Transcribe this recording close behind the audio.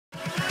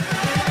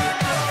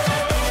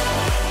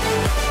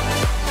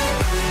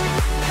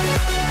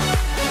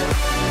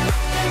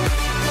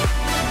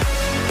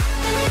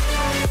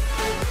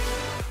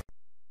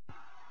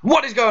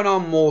What is going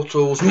on,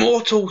 mortals?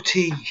 Mortal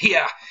T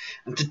here,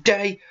 and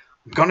today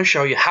I'm going to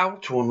show you how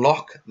to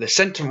unlock the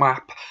center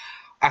map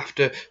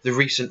after the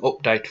recent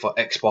update for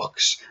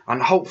Xbox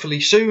and hopefully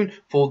soon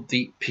for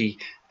the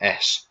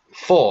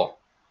PS4.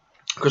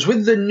 Because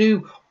with the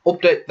new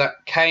update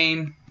that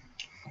came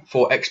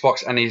for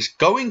Xbox and is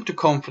going to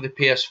come for the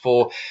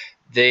PS4,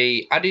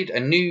 they added a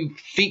new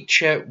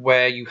feature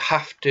where you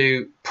have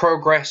to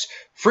progress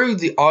through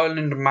the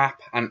island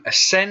map and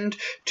ascend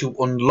to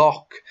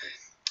unlock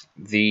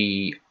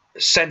the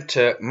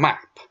center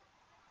map.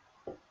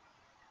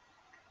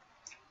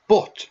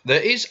 But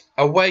there is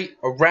a way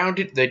around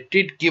it. They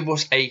did give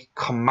us a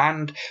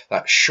command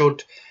that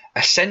should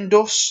ascend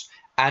us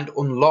and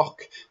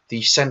unlock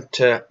the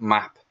center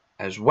map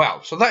as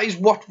well. So that is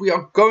what we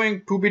are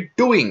going to be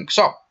doing.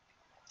 So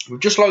we've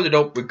just loaded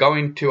up, we're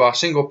going to our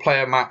single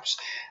player maps,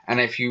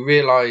 and if you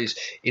realise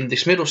in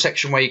this middle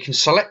section where you can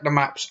select the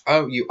maps,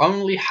 you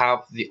only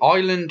have the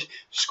island,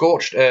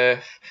 scorched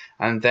earth,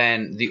 and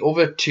then the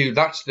other two.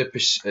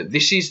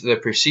 This is the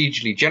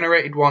procedurally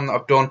generated one that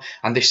I've done,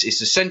 and this is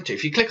the centre.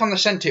 If you click on the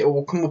centre, it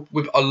will come up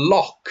with a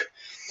lock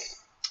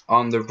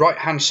on the right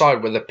hand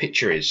side where the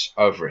picture is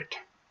over it.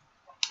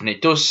 And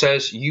it does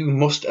says you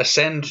must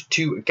ascend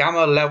to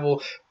gamma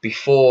level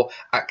before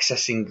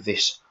accessing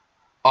this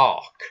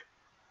arc.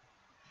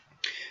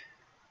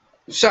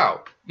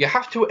 So, you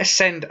have to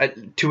ascend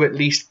to at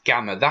least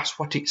gamma, that's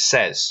what it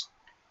says.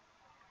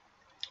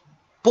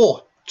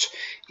 But,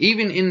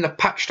 even in the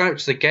patch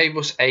notes, they gave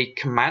us a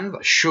command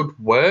that should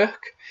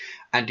work,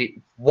 and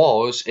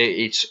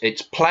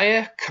it's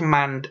player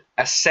command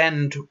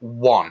ascend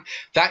 1.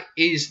 That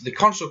is the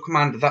console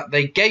command that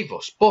they gave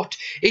us, but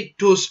it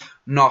does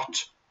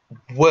not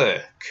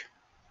work,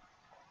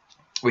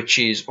 which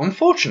is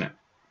unfortunate.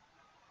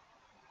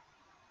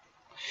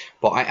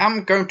 But I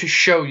am going to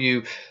show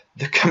you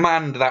the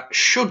command that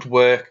should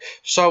work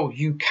so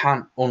you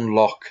can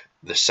unlock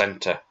the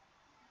center.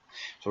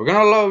 So we're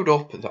going to load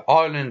up the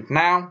island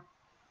now,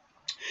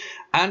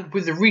 and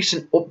with the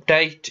recent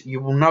update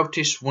you will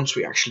notice once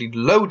we actually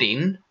load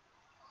in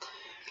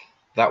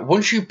that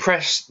once you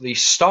press the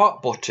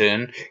start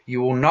button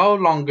you will no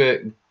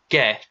longer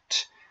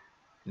get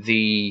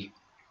the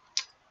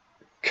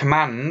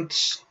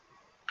commands.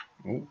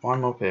 Oh,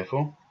 I'm up here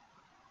for.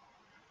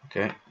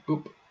 Okay,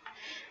 boop.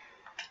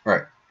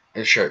 Right.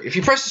 If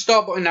you press the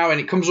start button now and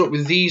it comes up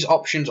with these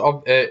options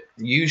of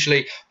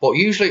usually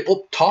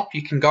up top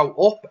you can go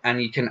up and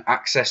you can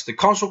access the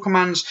console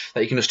commands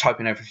that you can just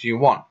type in everything you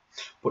want.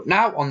 But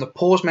now on the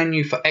pause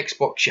menu for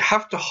Xbox you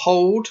have to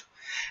hold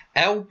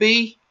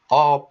LB,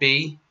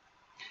 RB,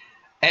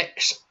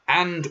 X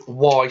and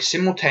Y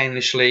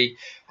simultaneously,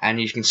 and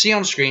you can see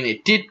on screen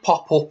it did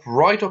pop up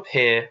right up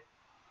here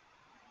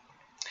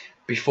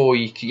before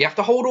you have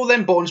to hold all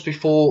them buttons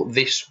before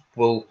this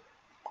will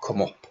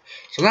come up.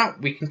 So now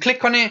we can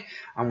click on it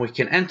and we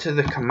can enter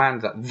the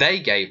command that they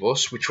gave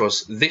us, which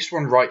was this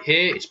one right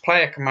here. It's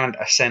player command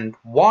ascend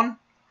 1.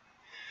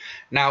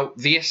 Now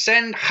the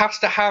ascend has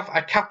to have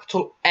a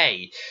capital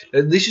A.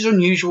 This is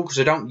unusual because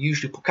I don't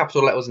usually put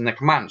capital letters in their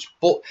commands,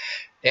 but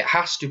it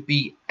has to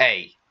be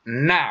A.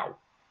 Now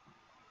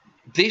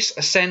this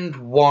ascend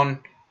 1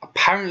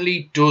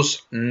 apparently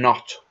does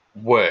not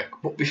work,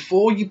 but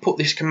before you put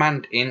this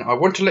command in I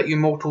want to let you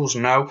mortals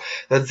know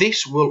that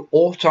this will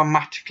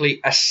automatically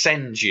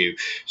ascend you.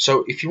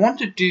 So if you want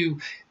to do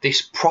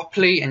this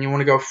properly and you want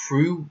to go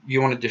through,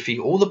 you want to defeat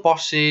all the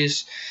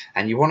bosses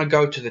and you want to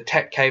go to the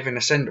tech cave and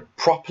ascend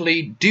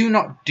properly, do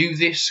not do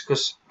this,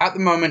 because at the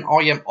moment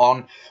I am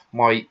on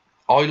my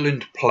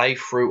island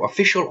playthrough,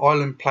 official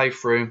island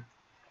playthrough.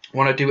 I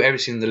want to do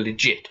everything the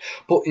legit,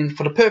 but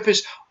for the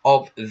purpose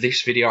of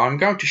this video I'm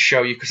going to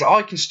show you, because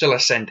I can still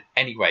ascend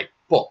anyway.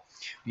 But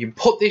you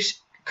put this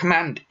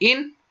command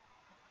in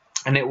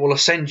and it will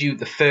ascend you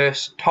the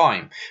first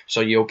time,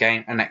 so you'll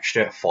gain an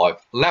extra 5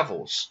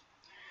 levels.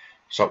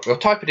 So we'll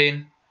type it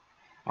in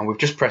and we've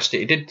just pressed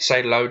it. It did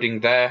say loading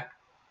there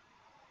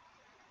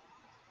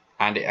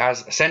and it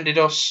has ascended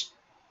us,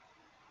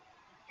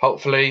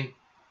 hopefully.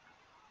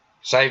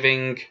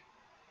 Saving,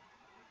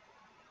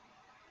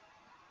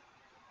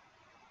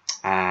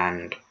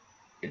 and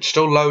it's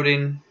still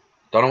loading.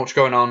 Don't know what's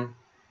going on.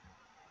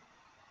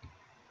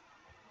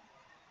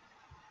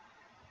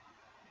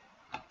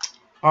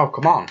 Oh,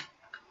 come on.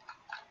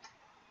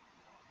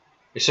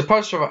 It's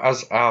supposed to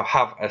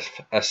have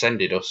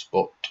ascended us,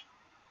 but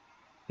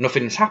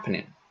nothing is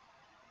happening.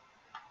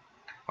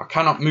 I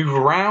cannot move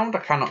around. I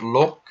cannot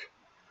look.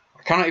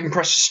 I cannot even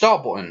press the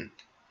start button.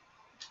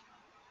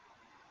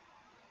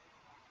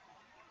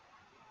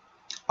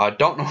 I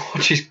don't know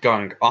what is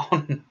going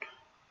on.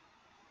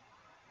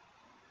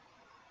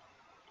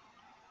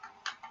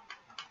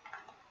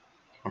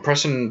 I'm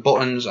pressing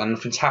buttons and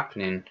nothing's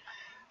happening.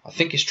 I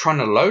think it's trying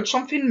to load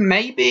something,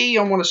 maybe.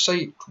 I want to say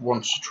it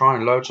wants to try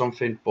and load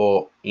something,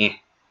 but yeah,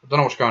 I don't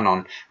know what's going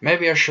on.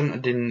 Maybe I shouldn't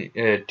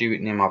have do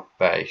it near my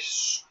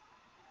base.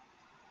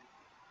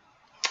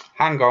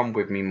 Hang on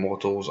with me,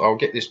 mortals. I'll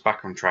get this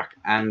back on track,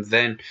 and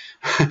then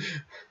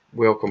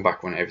we'll come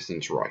back when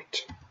everything's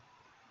right.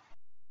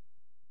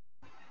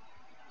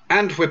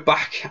 And we're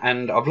back,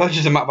 and I've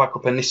loaded the map back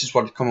up, and this is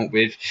what I've come up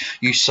with.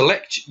 You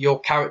select your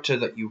character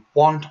that you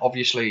want.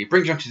 Obviously, it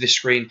brings you onto this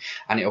screen,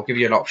 and it'll give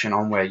you an option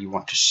on where you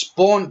want to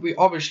spawn. We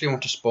obviously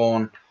want to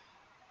spawn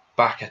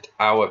back at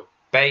our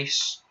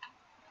base,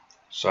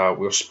 so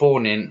we'll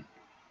spawn in.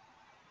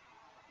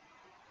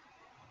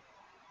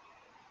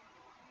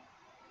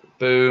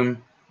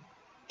 Boom.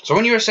 So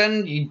when you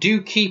ascend, you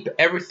do keep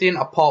everything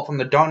apart from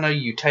the dino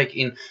you take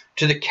in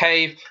to the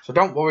cave. So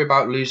don't worry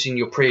about losing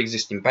your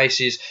pre-existing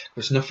bases,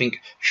 because nothing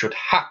should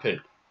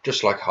happen,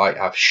 just like I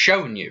have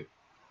shown you.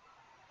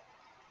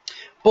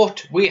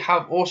 But we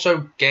have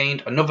also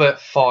gained another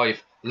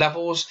 5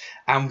 levels,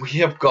 and we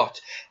have got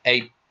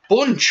a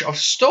bunch of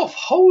stuff.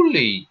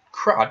 Holy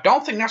crap, I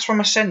don't think that's from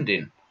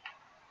ascending.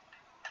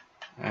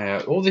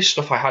 All this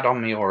stuff I had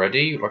on me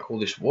already, like all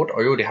this wood, I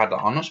already had that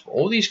on us. But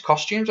all these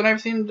costumes and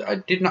everything, I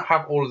did not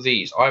have all of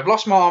these. I've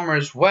lost my armor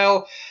as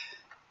well,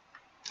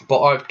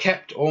 but I've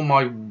kept all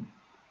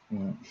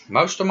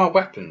most of my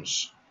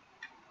weapons.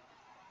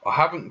 I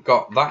haven't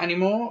got that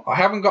anymore. I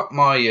haven't got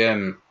my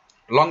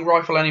long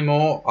rifle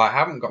anymore. I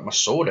haven't got my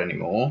sword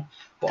anymore,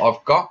 but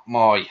I've got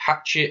my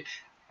hatchet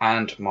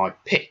and my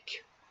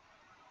pick.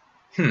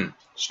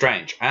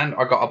 Strange. And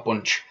I got a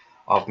bunch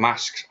of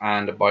masks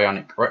and a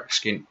bionic Rex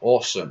skin.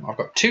 Awesome. I've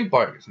got 2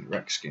 bionic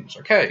Rex skins.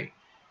 Okay.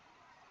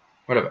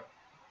 Whatever.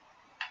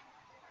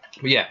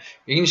 But yeah,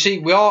 you can see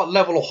we are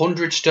level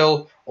 100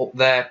 still up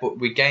there, but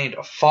we gained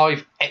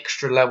 5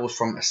 extra levels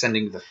from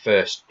ascending the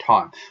first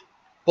time.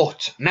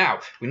 But now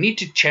we need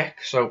to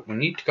check, so we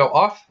need to go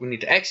off, we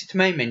need to exit the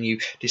main menu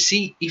to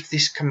see if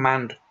this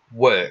command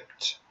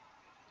worked.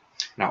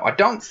 Now I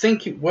don't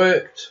think it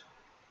worked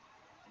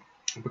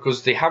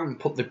because they haven't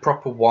put the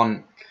proper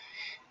one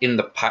in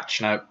the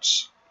patch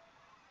notes,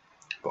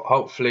 but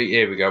hopefully,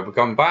 here we go, we're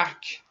going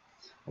back,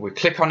 we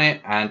click on it,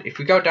 and if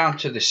we go down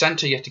to the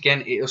center yet again,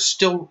 it is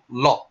still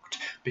locked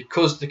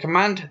because the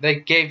command they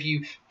gave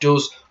you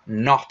does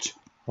not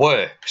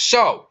work.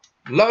 So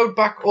load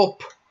back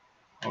up,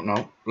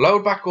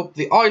 load back up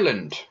the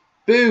island.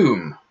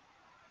 Boom.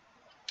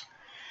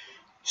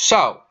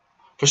 So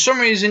for some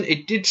reason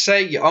it did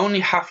say you only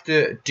have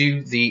to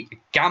do the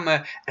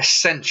gamma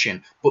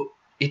ascension, but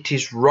it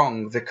is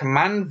wrong. The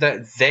command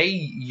that they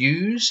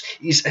use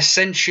is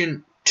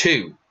Ascension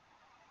 2,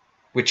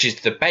 which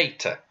is the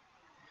beta.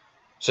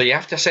 So you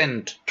have to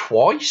ascend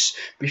twice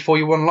before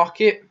you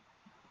unlock it.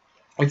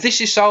 If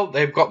this is so,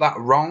 they've got that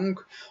wrong.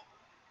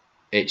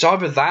 It's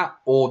either that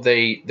or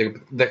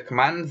the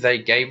command they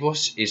gave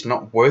us is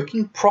not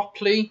working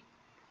properly.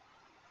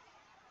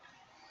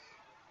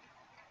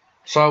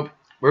 So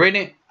we're in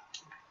it.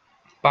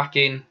 Back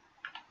in.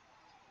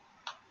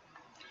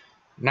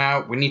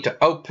 Now we need to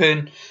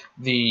open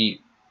the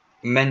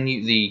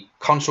menu, the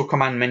console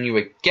command menu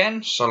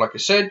again. So like I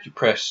said, you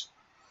press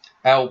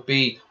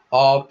LB,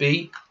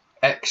 RB,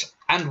 X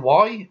and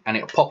Y, and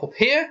it'll pop up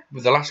here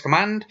with the last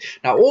command.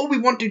 Now all we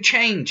want to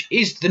change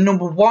is the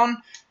number 1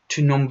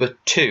 to number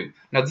 2.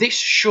 Now this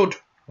should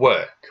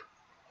work.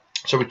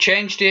 So we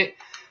changed it.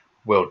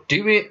 We'll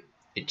do it.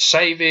 It's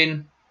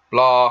saving.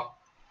 Blah.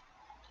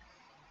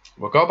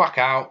 We'll go back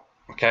out.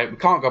 Okay, we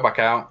can't go back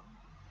out.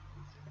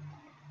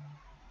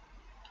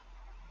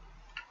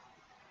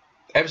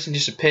 Everything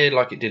disappeared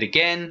like it did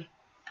again.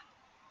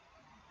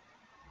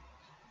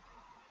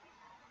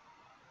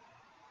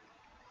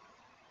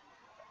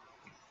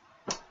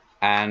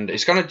 And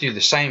it's going to do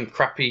the same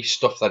crappy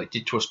stuff that it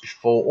did to us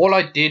before. All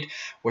I did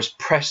was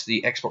press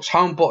the Xbox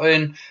home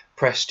button,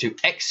 press to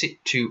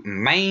exit to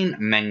main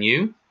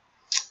menu.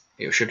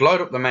 It should load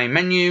up the main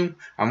menu,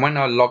 and when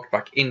I logged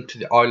back into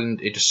the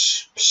island, it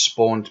just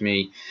spawned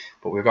me.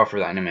 But we'll go through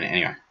that in a minute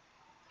anyway.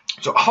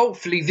 So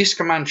hopefully this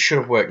command should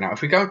have worked now.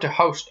 If we go to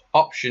host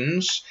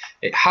options,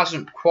 it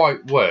hasn't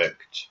quite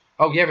worked.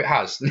 Oh yeah, it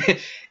has.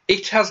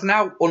 It has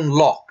now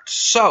unlocked.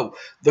 So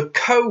the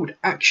code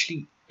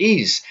actually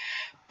is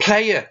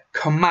player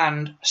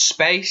command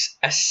space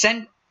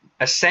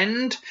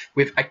ascend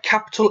with a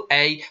capital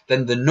A,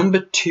 then the number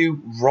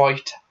 2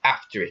 right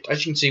after it.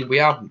 As you can see, we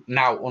have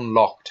now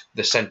unlocked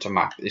the center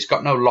map. It's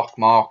got no lock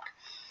mark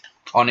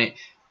on it,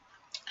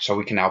 so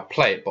we can now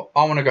play it. But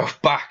I want to go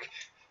back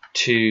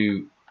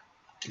to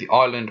the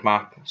island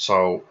map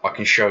so I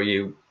can show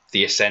you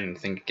the ascend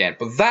thing again.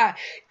 But that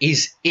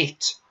is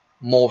it,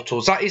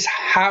 mortals. That is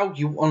how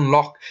you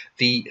unlock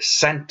the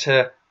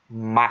center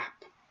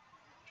map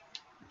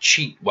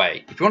cheat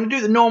way. If you want to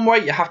do the normal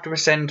way, you have to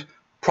ascend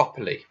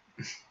properly.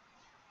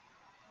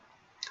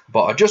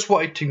 But I just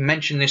wanted to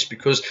mention this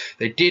because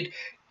they did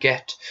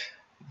get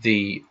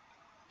the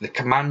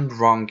command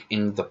wrong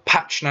in the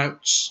patch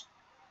notes.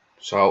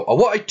 So I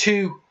wanted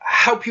to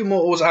help you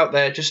mortals out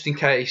there, just in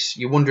case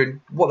you're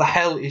wondering what the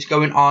hell is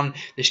going on.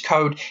 This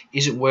code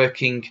isn't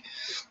working.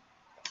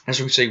 As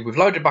you can see, we've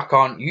loaded back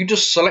on. You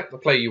just select the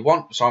player you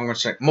want. So I'm going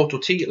to select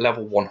Mortopia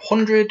level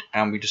 100,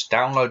 and we just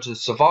download the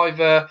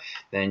survivor.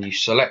 Then you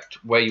select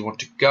where you want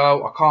to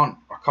go. I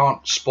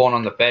can't spawn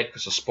on the bed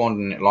because I spawned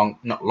in it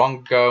not long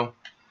ago.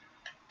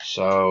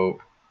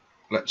 So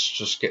let's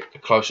just get the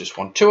closest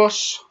one to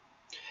us.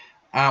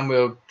 and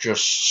we'll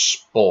just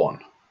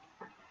spawn.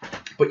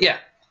 But yeah,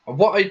 I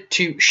wanted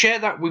to share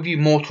that with you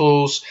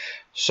mortals,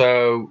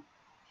 so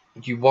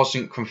you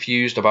wasn't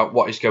confused about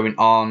what is going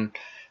on,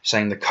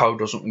 saying the code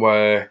doesn't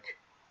work,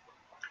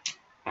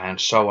 and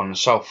so on and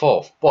so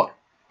forth. But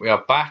we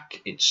are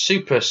back. It's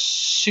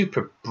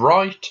super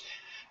bright.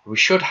 We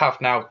should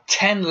have now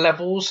 10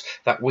 levels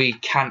that we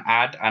can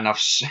add, and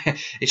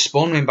it's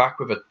spawned me back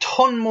with a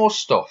ton more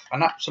stuff,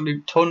 an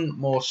absolute ton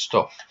more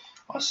stuff.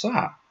 What's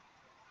that?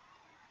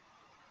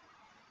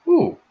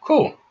 Ooh,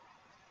 cool.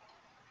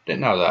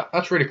 Didn't know that.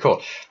 That's really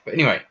cool. But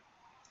anyway,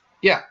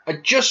 yeah, I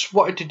just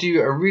wanted to do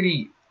a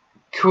really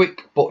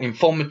quick but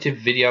informative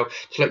video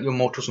to let your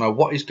mortals know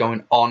what is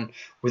going on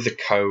with the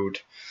code.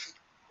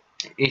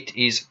 It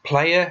is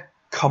player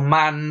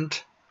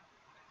command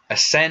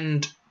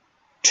ascend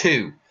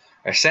 2.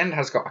 Ascend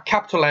has got a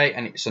capital A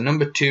and it's a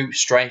number 2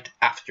 straight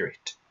after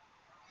it.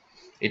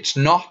 It's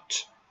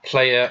not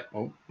player.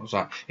 Oh, what's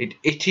that?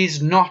 It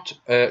is not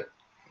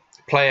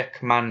player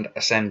command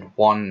ascend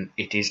 1.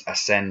 It is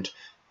ascend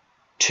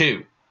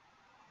 2.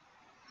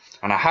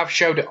 And I have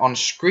showed it on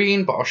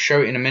screen, but I'll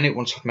show it in a minute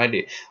once I've made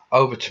it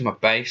over to my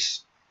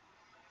base.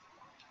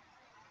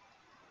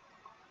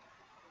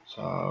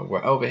 So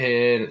we're over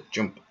here. Let's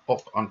jump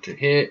up onto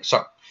here.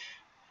 So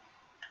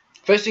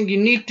first thing you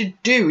need to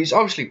do is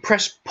obviously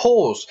press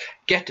pause.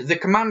 Get the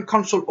command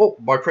console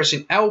up by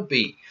pressing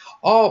LB,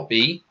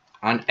 RB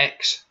and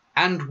X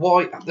and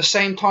Y at the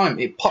same time.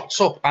 It pops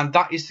up and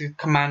that is the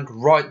command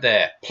right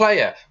there.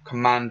 Player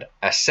command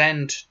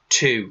ascend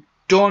 2.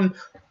 Done,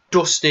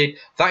 dusted.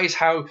 That is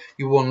how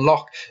you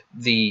unlock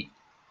the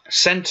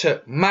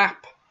center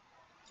map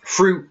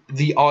through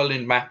the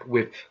island map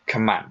with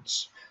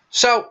commands.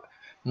 So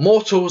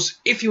mortals,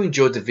 if you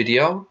enjoyed the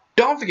video,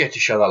 don't forget to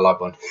show that like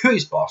button, who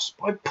is boss,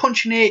 by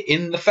punching it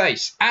in the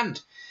face.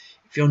 And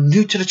if you're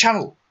new to the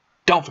channel,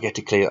 don't forget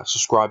to click that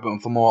subscribe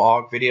button for more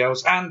ARK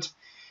videos. And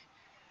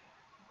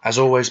as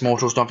always,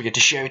 mortals, don't forget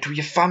to share it with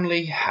your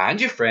family and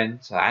your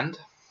friends and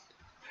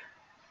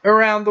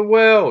around the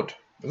world.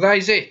 That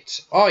is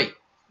it. I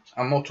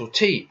am Mortal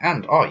T,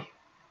 and I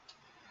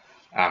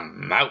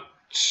am out.